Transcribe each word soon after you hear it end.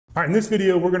All right, in this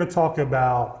video, we're going to talk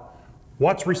about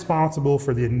what's responsible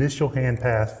for the initial hand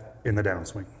path in the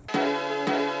downswing.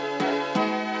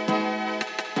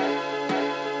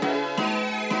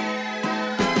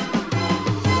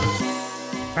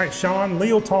 All right, Sean,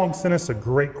 Leo Tong sent us a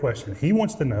great question. He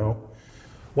wants to know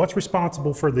what's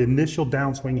responsible for the initial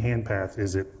downswing hand path.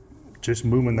 Is it just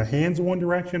moving the hands in one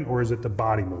direction, or is it the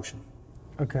body motion?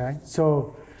 Okay,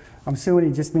 so I'm assuming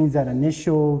he just means that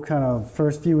initial kind of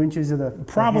first few inches of the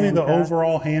Probably the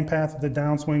overall hand path of the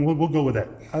downswing. We'll go with that.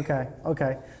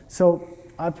 Okay. So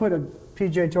I put a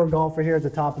PGA Tour golfer here at the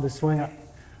top of the swing.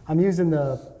 I'm using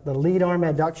the lead arm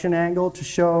adduction angle to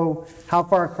show how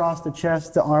far across the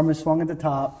chest the arm is swung at the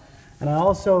top. And I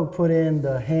also put in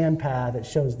the hand path that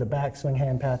shows the backswing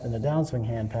hand path and the downswing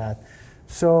hand path.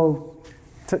 So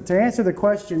to answer the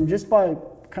question, just by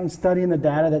kind of studying the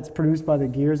data that's produced by the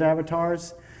Gears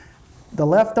avatars, the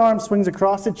left arm swings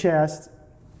across the chest.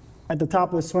 At the top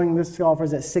of the swing, this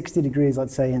golfer's at 60 degrees,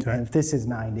 let's say, and if this is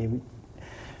 90.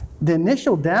 The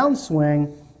initial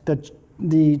downswing,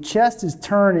 the chest is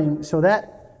turning, so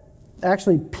that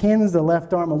actually pins the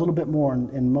left arm a little bit more,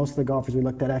 and most of the golfers we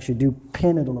looked at actually do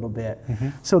pin it a little bit.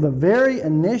 So the very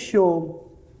initial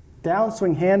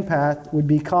downswing hand path would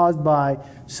be caused by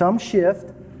some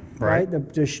shift, right?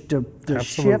 The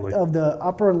shift of the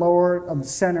upper and lower of the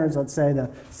centers, let's say the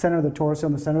center of the torso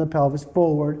and the center of the pelvis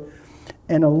forward,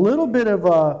 and a little bit of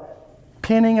a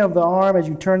pinning of the arm as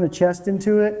you turn the chest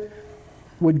into it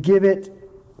would give it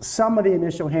some of the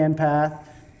initial hand path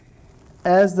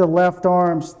as the left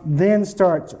arm then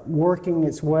starts working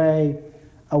its way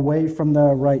away from the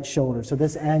right shoulder. So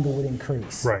this angle would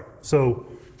increase. Right. So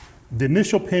the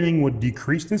initial pinning would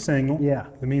decrease this angle. Yeah.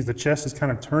 That means the chest is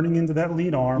kind of turning into that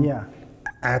lead arm. Yeah.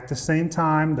 At the same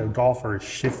time, the golfer is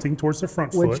shifting towards the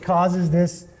front foot. Which causes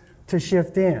this to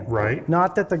shift in. Right.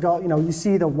 Not that you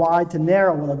see the wide to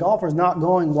narrow. Well, the golfer's not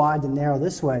going wide to narrow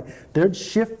this way. They're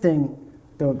shifting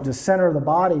the center of the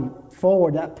body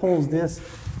forward. That pulls this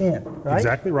in, right?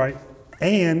 Exactly right.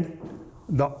 And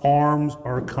the arms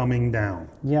are coming down.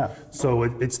 Yeah. So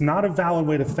it's not a valid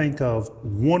way to think of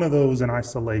one of those in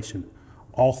isolation.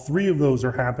 All three of those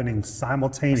are happening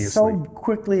simultaneously. So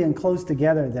quickly and close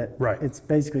together that it's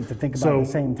basically to think about at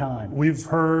the same time. We've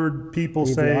heard people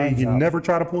say you never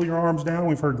try to pull your arms down.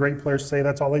 We've heard great players say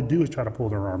that's all they do is try to pull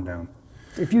their arm down.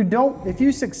 If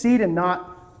you succeed in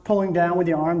not pulling down with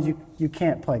your arms, you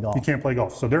can't play golf. You can't play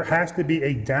golf. So there has to be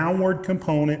a downward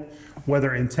component,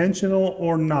 whether intentional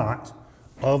or not,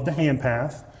 of the hand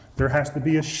path. There has to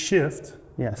be a shift.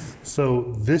 Yes.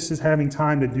 So this is having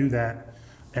time to do that.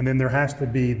 And then there has to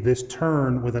be this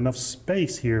turn with enough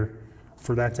space here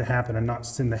for that to happen and not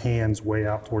send the hands way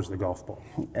out towards the golf ball.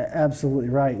 Absolutely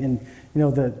right. And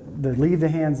the leave the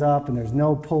hands up and there's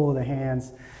no pull of the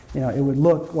hands, it would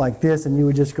look like this and you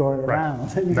would just go around.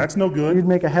 That's no good. You'd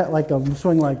make a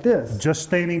swing like this. Just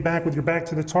standing back with your back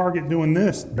to the target doing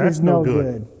this, that's no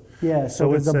good. Yeah,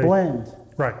 so it's a blend.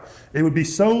 Right. It would be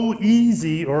so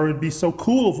easy, or it would be so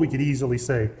cool if we could easily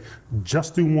say,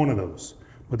 just do one of those.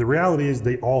 But the reality is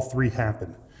they all three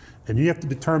happen. And you have to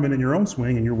determine in your own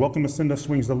swing, and you're welcome to send us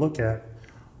swings to look at,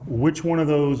 which one of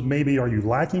those maybe are you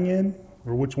lacking in,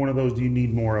 or which one of those do you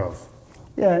need more of?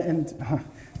 Yeah, and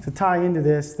to tie into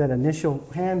this, that initial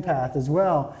hand path as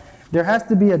well, there has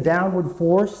to be a downward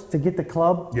force to get the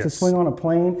club to swing on a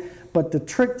plane, but the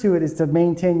trick to it is to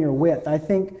maintain your width. I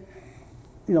think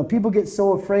people get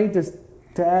so afraid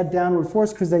to add downward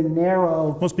force because they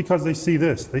narrow. Well, it's because they see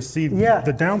this. They see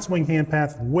the downswing hand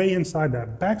path way inside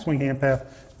that backswing hand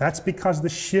path. That's because the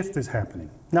shift is happening.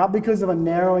 Not because of a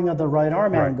narrowing of the right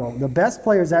arm angle. The best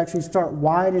players actually start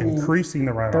widening, increasing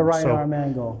the right arm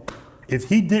angle. If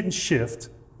he didn't shift,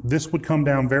 this would come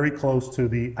down very close to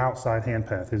the outside hand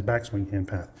path, his backswing hand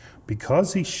path.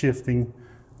 Because he's shifting,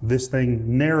 this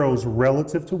thing narrows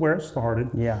relative to where it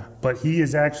started, but he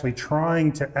is actually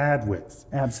trying to add width.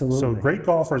 Absolutely. So great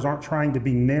golfers aren't trying to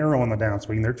be narrow on the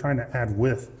downswing, they're trying to add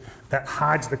width. That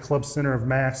hides the club center of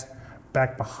mass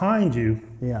back behind you.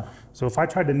 Yeah. So if I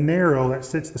tried to narrow, that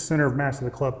sits the center of mass of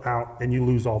the club out and you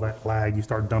lose all that lag, you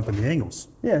start dumping the angles.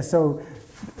 Yeah, so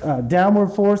downward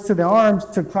force to the arms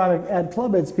to try to add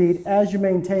club head speed as you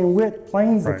maintain width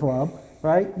planes the club,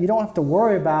 right? You don't have to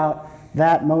worry about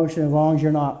that motion as long as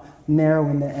you're not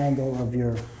narrowing the angle of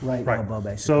your right elbow,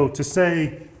 basically. So to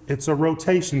say it's a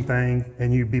rotation thing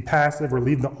and you be passive or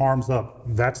leave the arms up,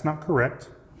 that's not correct.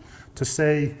 To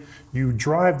say you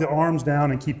drive the arms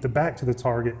down and keep the back to the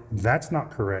target, that's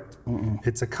not correct.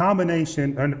 It's a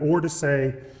combination, or to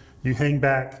say you hang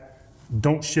back,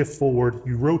 don't shift forward,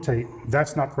 you rotate,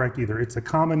 that's not correct either. It's a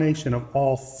combination of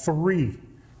all three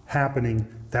happening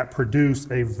that produce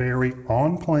a very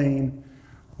on-plane,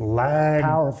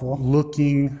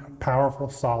 lag-looking, powerful,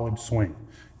 solid swing.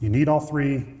 You need all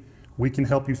three. We can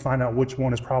help you find out which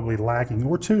one is probably lacking,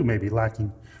 or two maybe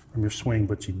lacking from your swing,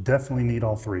 but you definitely need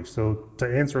all three. So to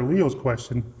answer Leo's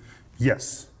question,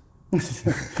 yes.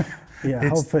 Yeah,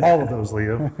 it's hopefully. all of those,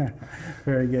 Leo.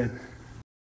 Very good.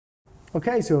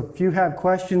 Okay, so if you have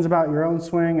questions about your own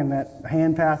swing, and that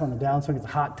hand path on the downswing is a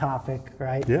hot topic,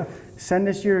 right? Yeah. Send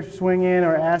us your swing in,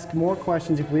 or ask more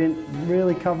questions. If we didn't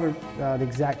really cover the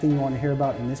exact thing you want to hear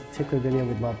about in this particular video,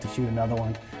 we'd love to shoot another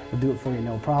one. We'll do it for you,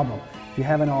 no problem. If you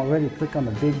haven't already, click on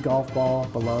the big golf ball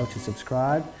below to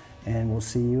subscribe, and we'll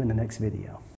see you in the next video.